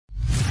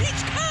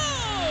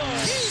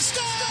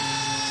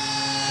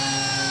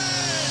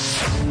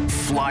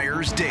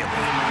Flyers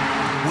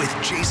Daily with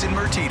Jason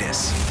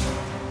Martinez.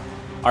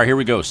 All right, here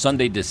we go.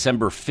 Sunday,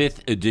 December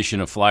 5th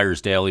edition of Flyers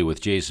Daily with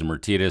Jason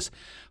Martinez.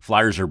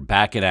 Flyers are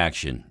back in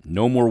action.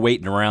 No more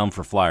waiting around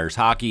for Flyers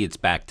hockey. It's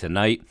back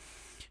tonight.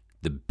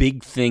 The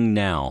big thing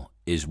now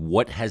is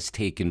what has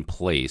taken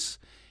place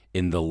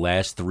in the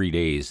last 3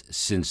 days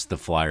since the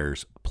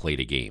Flyers played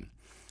a game.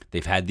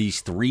 They've had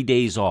these 3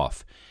 days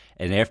off,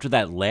 and after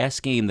that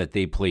last game that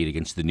they played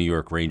against the New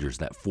York Rangers,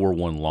 that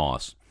 4-1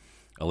 loss,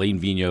 Alain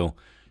Vigneault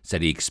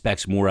said he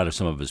expects more out of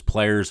some of his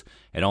players,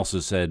 and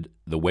also said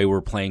the way we're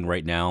playing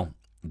right now,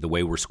 the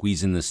way we're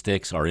squeezing the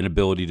sticks, our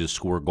inability to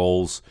score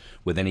goals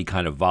with any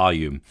kind of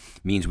volume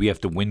means we have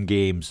to win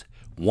games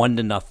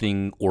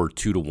 1-0 or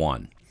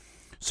 2-1.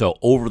 So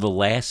over the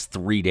last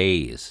 3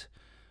 days,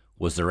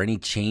 was there any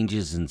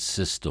changes in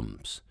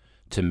systems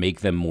to make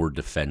them more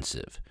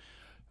defensive?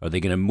 Are they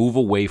going to move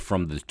away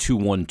from the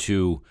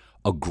 2-1-2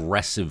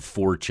 aggressive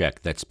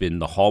forecheck that's been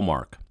the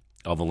hallmark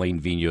of Alain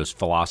Vigneault's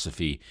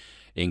philosophy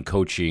in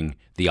coaching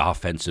the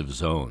offensive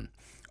zone?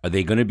 Are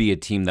they going to be a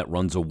team that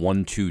runs a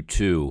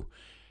 1-2-2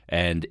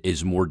 and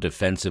is more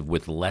defensive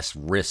with less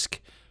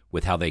risk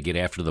with how they get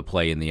after the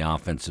play in the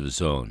offensive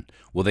zone?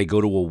 Will they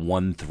go to a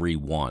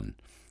 1-3-1?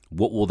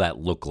 What will that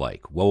look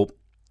like? Well,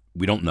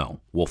 we don't know.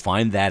 We'll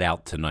find that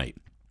out tonight.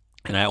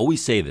 And I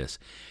always say this,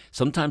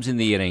 sometimes in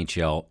the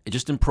NHL,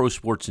 just in pro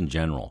sports in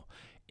general,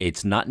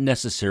 it's not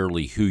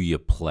necessarily who you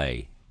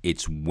play,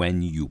 it's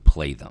when you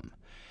play them.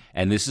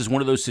 And this is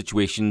one of those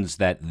situations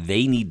that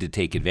they need to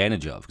take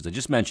advantage of. Because I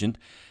just mentioned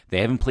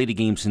they haven't played a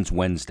game since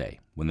Wednesday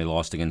when they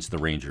lost against the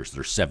Rangers,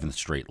 their 7th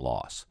straight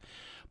loss.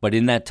 But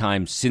in that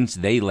time, since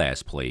they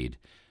last played,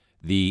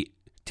 the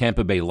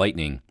Tampa Bay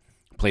Lightning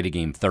played a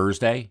game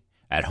Thursday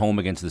at home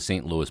against the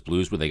St. Louis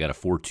Blues where they got a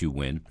 4-2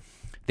 win.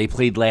 They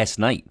played last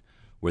night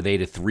where they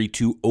had a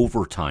 3-2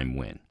 overtime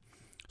win.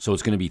 So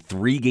it's going to be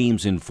 3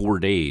 games in 4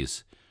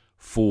 days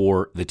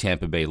for the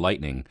Tampa Bay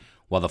Lightning,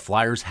 while the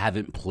Flyers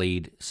haven't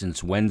played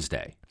since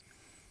Wednesday.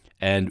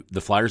 And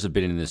the Flyers have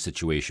been in this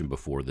situation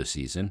before this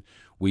season.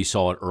 We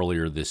saw it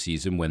earlier this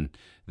season when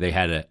they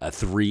had a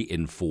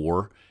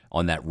 3-4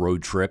 on that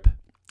road trip,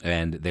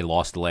 and they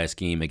lost the last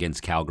game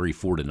against Calgary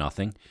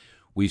 4-0.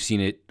 We've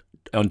seen it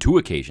on 2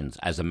 occasions,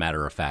 as a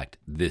matter of fact,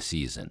 this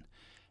season.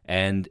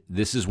 And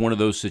this is one of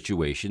those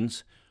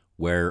situations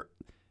where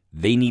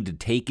they need to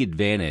take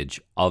advantage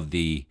of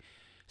the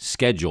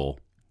schedule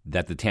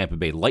that the Tampa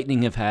Bay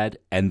Lightning have had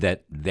and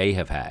that they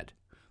have had.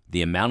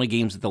 The amount of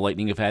games that the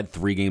Lightning have had,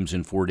 3 games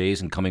in 4 days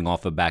and coming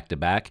off a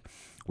back-to-back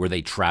where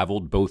they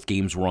traveled. Both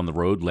games were on the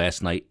road,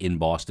 last night in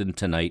Boston,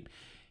 tonight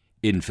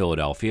in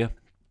Philadelphia,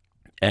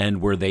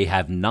 and where they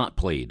have not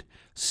played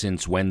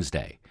since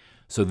Wednesday.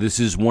 So this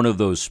is one of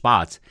those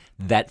spots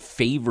that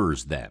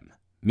favors them.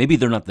 Maybe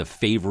they're not the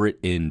favorite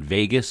in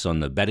Vegas on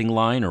the betting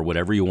line or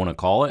whatever you want to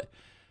call it,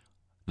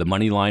 the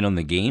money line on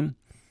the game,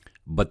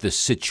 but the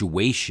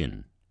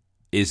situation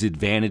is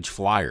advantage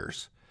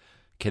Flyers.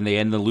 Can they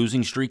end the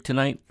losing streak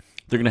tonight?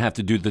 They're going to have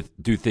to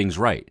do things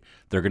right.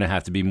 They're going to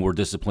have to be more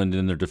disciplined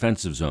in their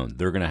defensive zone.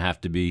 They're going to have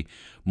to be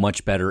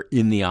much better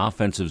in the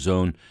offensive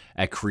zone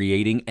at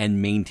creating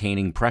and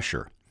maintaining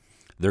pressure.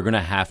 They're going to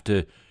have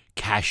to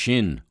cash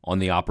in on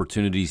the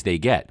opportunities they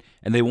get.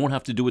 And they won't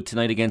have to do it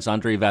tonight against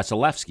Andrei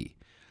Vasilevsky.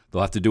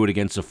 They'll have to do it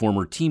against a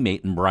former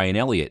teammate in Brian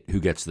Elliott,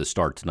 who gets the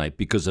start tonight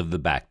because of the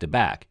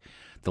back-to-back.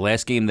 The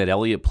last game that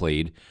Elliott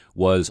played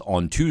was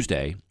on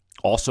Tuesday,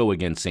 also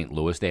against St.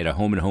 Louis. They had a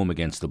home-and-home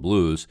against the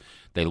Blues.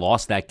 They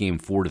lost that game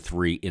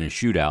 4-3 in a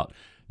shootout.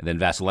 And then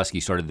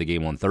Vasilevsky started the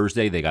game on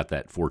Thursday. They got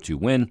that 4-2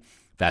 win.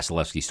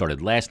 Vasilevsky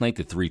started last night,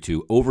 the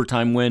 3-2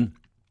 overtime win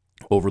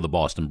over the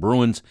Boston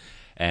Bruins.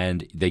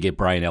 And they get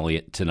Brian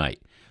Elliott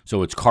tonight.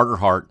 So it's Carter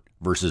Hart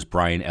versus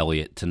Brian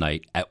Elliott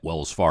tonight at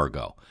Wells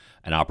Fargo.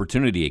 An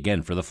opportunity,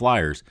 again, for the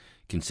Flyers,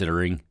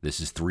 considering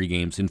this is 3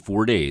 games in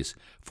 4 days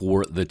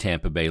for the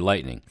Tampa Bay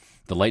Lightning.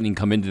 The Lightning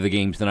come into the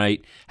game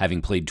tonight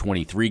having played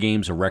 23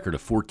 games, a record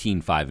of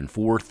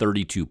 14-5-4,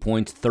 32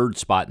 points, 3rd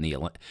spot in the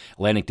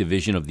Atlantic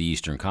Division of the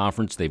Eastern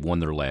Conference. They've won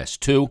their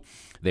last 2.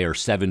 They are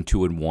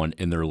 7-2-1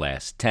 in their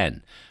last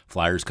 10.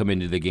 Flyers come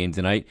into the game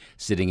tonight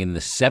sitting in the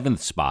 7th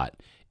spot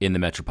in the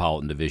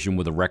Metropolitan Division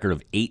with a record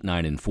of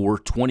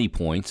 8-9-4, 20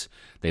 points.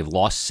 They've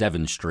lost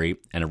 7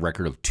 straight and a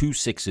record of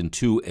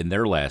 2-6-2 in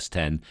their last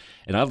 10.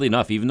 And oddly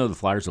enough, even though the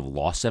Flyers have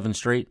lost 7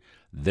 straight,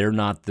 they're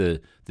not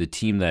the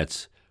team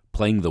that's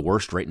playing the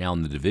worst right now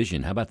in the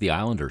division. How about the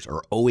Islanders?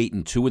 Are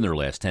 0-8-2 in their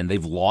last 10.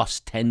 They've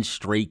lost 10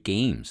 straight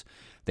games.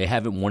 They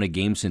haven't won a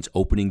game since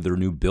opening their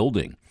new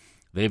building.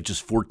 They have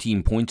just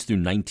 14 points through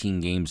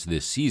 19 games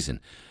this season.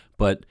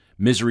 But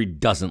misery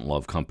doesn't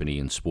love company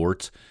in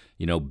sports.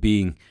 You know,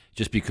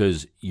 just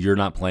because you're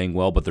not playing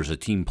well, but there's a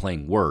team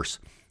playing worse,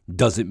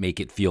 doesn't make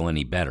it feel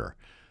any better.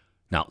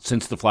 Now,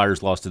 since the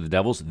Flyers lost to the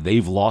Devils,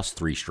 they've lost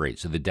 3 straight,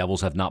 so the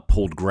Devils have not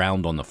pulled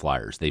ground on the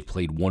Flyers. They've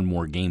played 1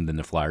 more game than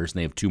the Flyers, and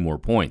they have 2 more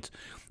points.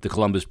 The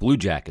Columbus Blue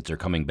Jackets are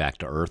coming back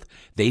to earth.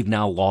 They've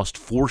now lost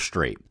 4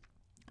 straight.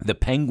 The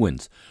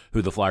Penguins,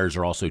 who the Flyers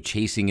are also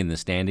chasing in the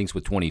standings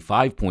with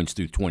 25 points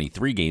through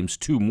 23 games,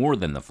 2 more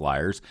than the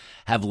Flyers,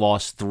 have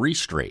lost 3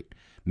 straight.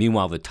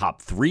 Meanwhile, the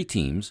top 3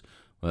 teams,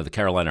 the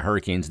Carolina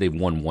Hurricanes, they've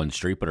won 1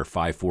 straight, but are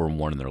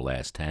 5-4-1 in their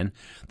last 10.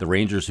 The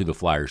Rangers, who the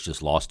Flyers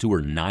just lost to,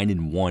 are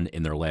 9-1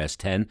 in their last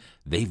 10.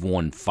 They've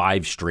won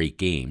 5 straight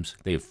games.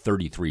 They have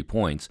 33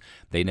 points.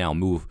 They now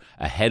move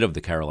ahead of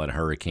the Carolina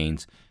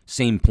Hurricanes.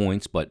 Same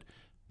points, but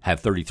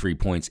have 33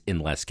 points in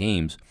less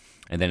games.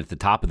 And then at the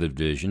top of the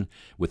division,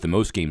 with the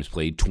most games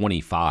played,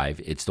 25,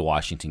 it's the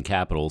Washington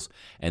Capitals,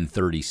 and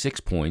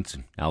 36 points.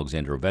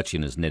 Alexander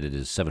Ovechkin has netted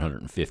his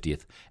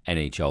 750th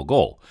NHL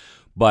goal.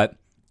 But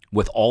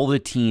with all the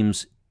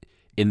teams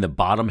in the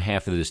bottom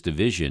half of this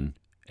division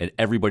and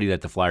everybody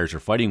that the Flyers are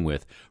fighting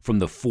with, from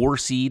the 4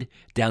 seed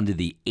down to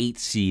the 8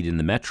 seed in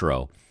the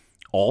Metro,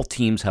 all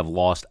teams have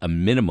lost a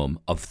minimum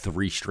of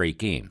 3 straight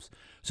games.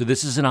 So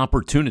this is an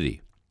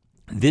opportunity.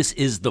 This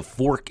is the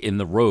fork in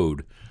the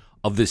road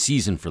of the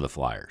season for the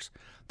Flyers.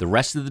 The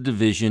rest of the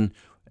division,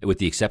 with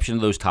the exception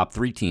of those top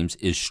 3 teams,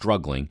 is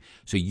struggling.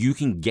 So you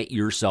can get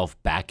yourself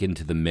back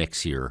into the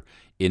mix here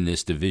in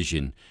this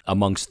division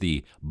amongst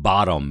the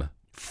bottom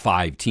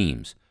 5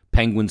 teams: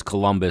 Penguins,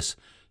 Columbus,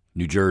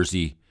 New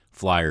Jersey,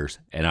 Flyers,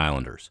 and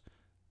Islanders.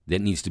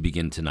 That needs to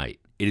begin tonight.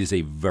 It is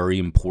a very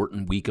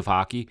important week of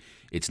hockey.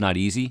 It's not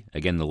easy.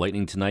 Again, the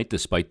Lightning tonight,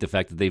 despite the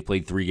fact that they've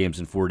played 3 games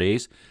in 4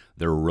 days,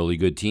 they're a really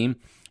good team.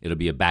 It'll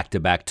be a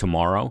back-to-back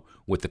tomorrow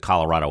with the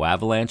Colorado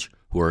Avalanche,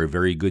 who are a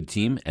very good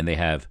team, and they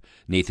have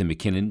Nathan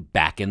MacKinnon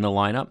back in the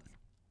lineup.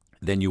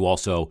 Then you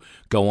also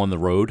go on the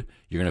road.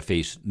 You're going to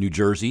face New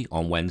Jersey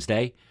on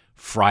Wednesday,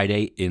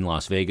 Friday in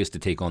Las Vegas to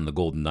take on the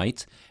Golden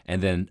Knights,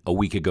 and then a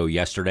week ago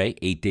yesterday,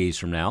 8 days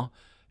from now,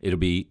 it'll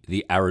be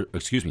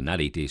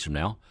not 8 days from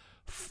now,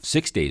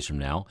 6 days from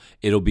now,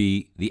 it'll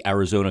be the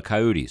Arizona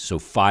Coyotes. So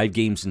 5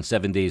 games in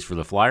 7 days for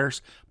the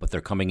Flyers, but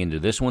they're coming into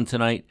this one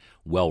tonight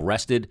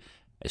well-rested,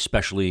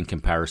 especially in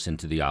comparison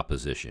to the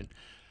opposition.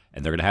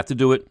 And they're going to have to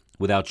do it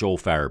without Joel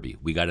Farabee.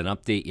 We got an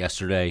update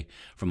yesterday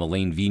from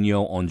Alain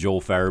Vigneault on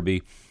Joel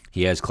Farabee.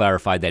 He has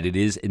clarified that it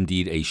is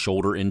indeed a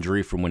shoulder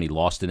injury from when he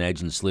lost an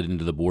edge and slid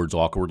into the boards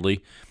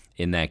awkwardly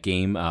in that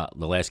game,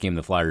 the last game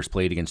the Flyers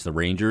played against the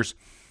Rangers.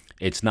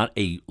 It's not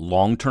a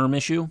long-term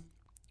issue,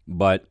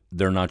 but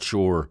they're not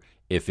sure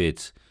if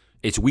it's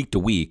week to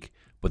week,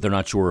 but they're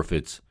not sure if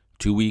it's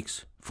 2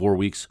 weeks, 4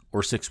 weeks,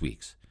 or 6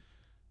 weeks.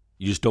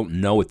 You just don't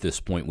know at this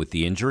point with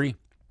the injury.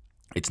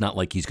 It's not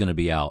like he's going to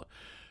be out,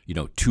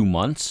 2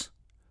 months,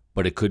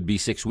 but it could be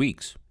 6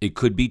 weeks. It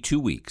could be 2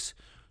 weeks.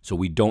 So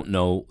we don't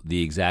know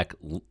the exact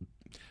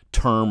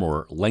term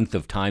or length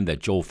of time that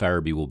Joel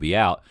Farabee will be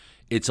out.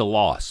 It's a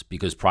loss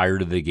because prior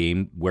to the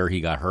game where he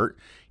got hurt,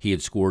 he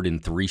had scored in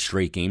 3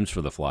 straight games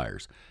for the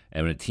Flyers.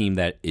 And a team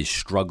that is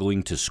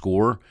struggling to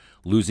score,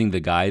 losing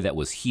the guy that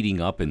was heating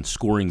up and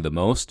scoring the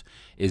most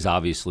is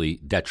obviously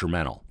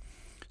detrimental.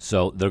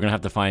 So they're going to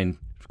have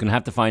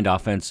to find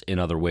offense in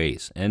other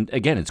ways. And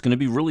again, it's going to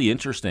be really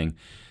interesting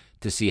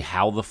to see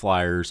how the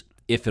Flyers,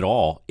 if at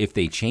all, if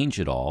they change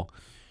at all,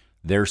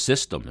 their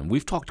system. And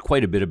we've talked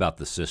quite a bit about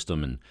the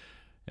system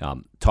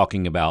and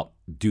talking about,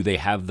 do they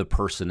have the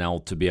personnel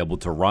to be able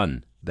to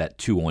run that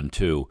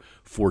 2-on-2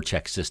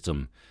 forecheck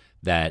system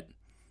that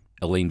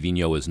Alain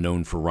Vigneault is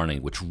known for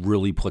running, which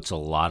really puts a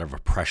lot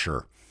of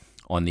pressure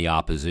on the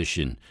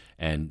opposition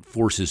and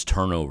forces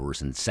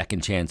turnovers and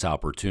second chance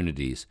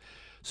opportunities.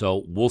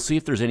 So we'll see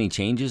if there's any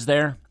changes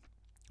there.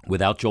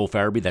 Without Joel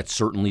Farabee, that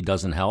certainly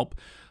doesn't help,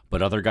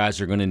 but other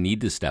guys are going to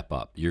need to step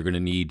up. You're going to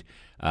need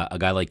a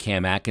guy like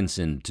Cam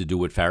Atkinson to do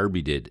what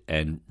Farabee did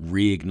and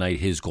reignite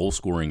his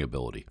goal-scoring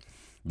ability.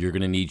 You're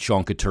going to need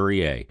Sean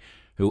Couturier,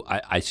 who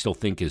I still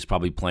think is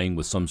probably playing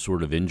with some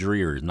sort of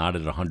injury or is not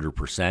at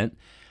 100%,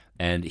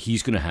 and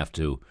he's going to have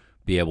to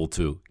be able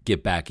to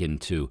get back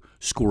into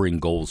scoring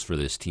goals for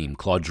this team.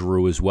 Claude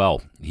Giroux as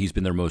well. He's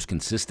been their most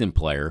consistent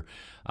player,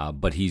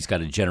 but he's got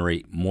to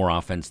generate more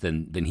offense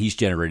than he's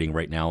generating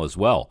right now as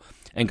well.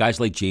 And guys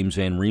like James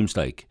Van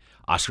Riemsdyk,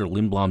 Oscar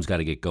Lindblom's got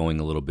to get going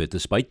a little bit,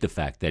 despite the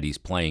fact that he's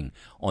playing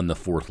on the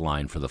 4th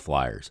line for the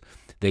Flyers.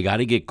 They got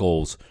to get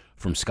goals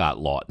from Scott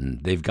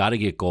Lawton. They've got to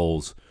get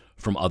goals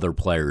from other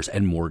players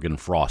and Morgan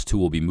Frost, who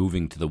will be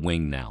moving to the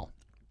wing now.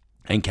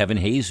 And Kevin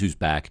Hayes, who's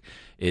back,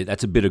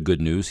 that's a bit of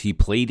good news. He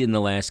played in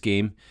the last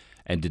game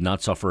and did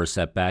not suffer a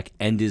setback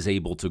and is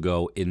able to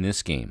go in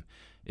this game.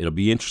 It'll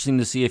be interesting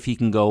to see if he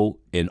can go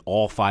in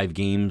all 5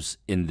 games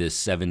in this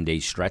 7-day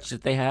stretch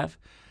that they have.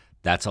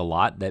 That's a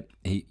lot that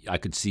I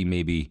could see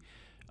maybe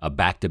a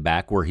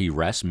back-to-back where he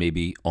rests,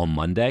 maybe on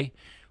Monday.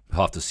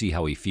 We'll have to see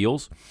how he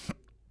feels.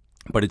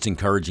 But it's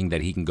encouraging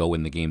that he can go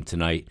in the game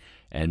tonight,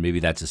 and maybe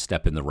that's a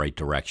step in the right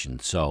direction.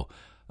 So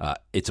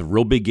it's a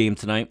real big game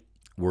tonight.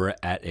 We're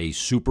at a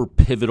super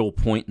pivotal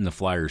point in the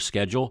Flyers'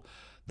 schedule.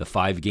 The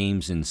 5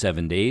 games in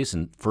 7 days,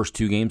 and first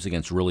 2 games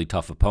against really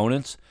tough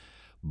opponents.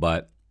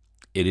 But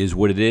it is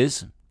what it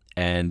is,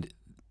 and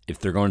if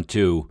they're going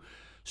to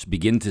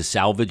begin to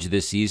salvage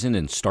this season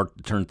and start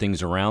to turn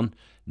things around,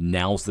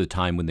 now's the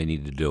time when they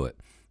need to do it.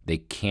 They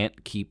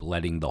can't keep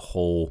letting the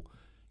whole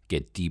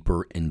get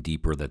deeper and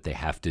deeper that they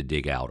have to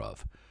dig out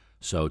of.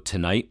 So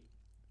tonight,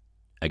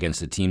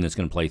 against a team that's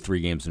going to play 3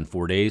 games in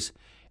 4 days,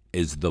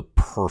 is the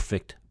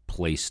perfect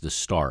place to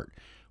start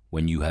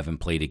when you haven't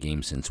played a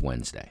game since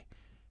Wednesday.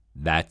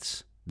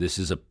 This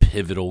is a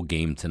pivotal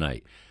game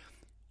tonight.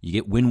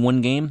 You win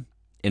one game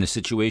in a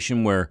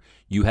situation where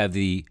you have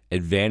the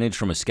advantage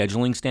from a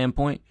scheduling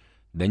standpoint,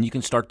 then you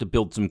can start to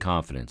build some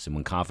confidence. And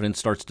when confidence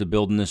starts to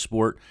build in this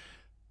sport,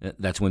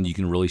 that's when you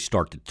can really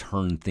start to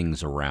turn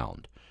things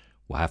around.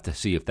 We'll have to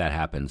see if that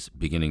happens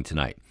beginning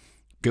tonight.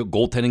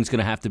 Goaltending's going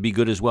to have to be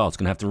good as well. It's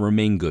going to have to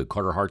remain good.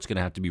 Carter Hart's going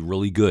to have to be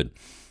really good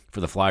for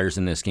the Flyers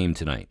in this game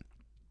tonight.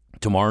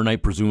 Tomorrow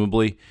night,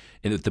 presumably,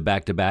 at the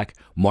back-to-back,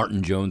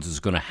 Martin Jones is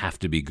going to have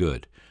to be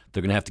good.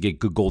 They're going to have to get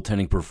good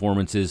goaltending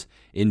performances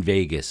in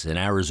Vegas and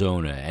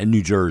Arizona and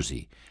New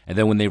Jersey. And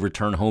then when they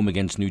return home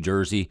against New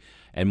Jersey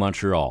and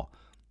Montreal,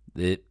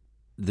 the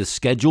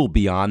schedule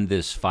beyond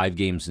this 5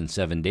 games in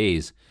 7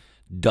 days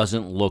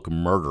doesn't look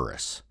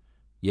murderous.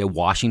 Yeah,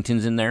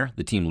 Washington's in there,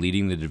 the team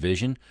leading the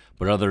division.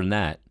 But other than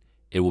that,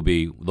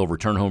 they'll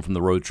return home from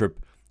the road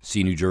trip,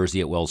 see New Jersey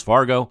at Wells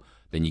Fargo.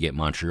 Then you get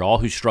Montreal,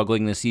 who's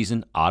struggling this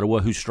season, Ottawa,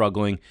 who's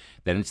struggling.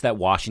 Then it's that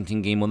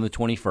Washington game on the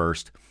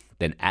 21st.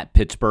 Then at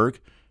Pittsburgh,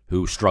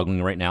 who's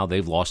struggling right now.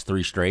 They've lost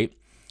 3 straight.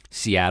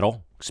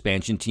 Seattle,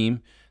 expansion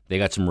team. They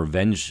got some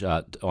revenge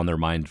on their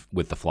mind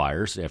with the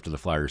Flyers after the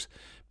Flyers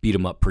beat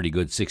them up pretty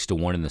good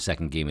 6-1 in the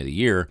second game of the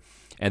year.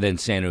 And then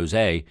San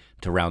Jose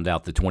to round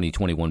out the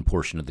 2021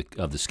 portion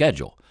of the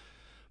schedule.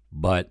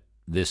 But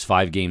this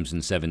 5 games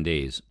in 7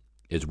 days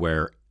is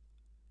where,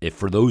 if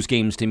for those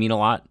games to mean a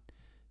lot,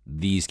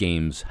 these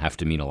games have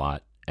to mean a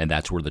lot, and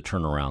that's where the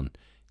turnaround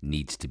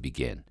needs to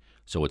begin.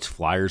 So it's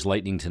Flyers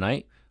Lightning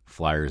tonight,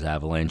 Flyers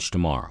Avalanche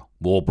tomorrow.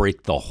 We'll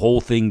break the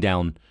whole thing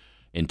down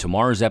in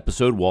tomorrow's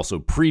episode. We'll also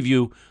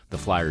preview the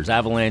Flyers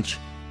Avalanche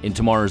in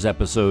tomorrow's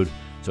episode.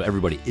 So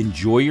everybody,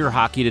 enjoy your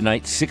hockey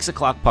tonight. 6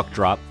 o'clock puck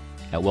drop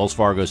at Wells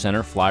Fargo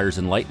Center, Flyers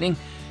and Lightning.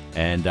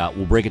 And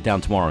we'll break it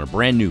down tomorrow on a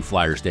brand new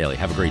Flyers Daily.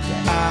 Have a great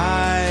day.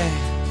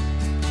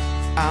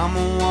 I'm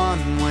a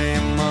one-way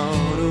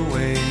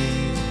motorway.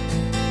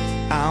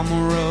 I'm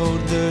a road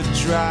that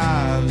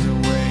drives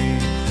away.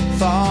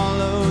 Fall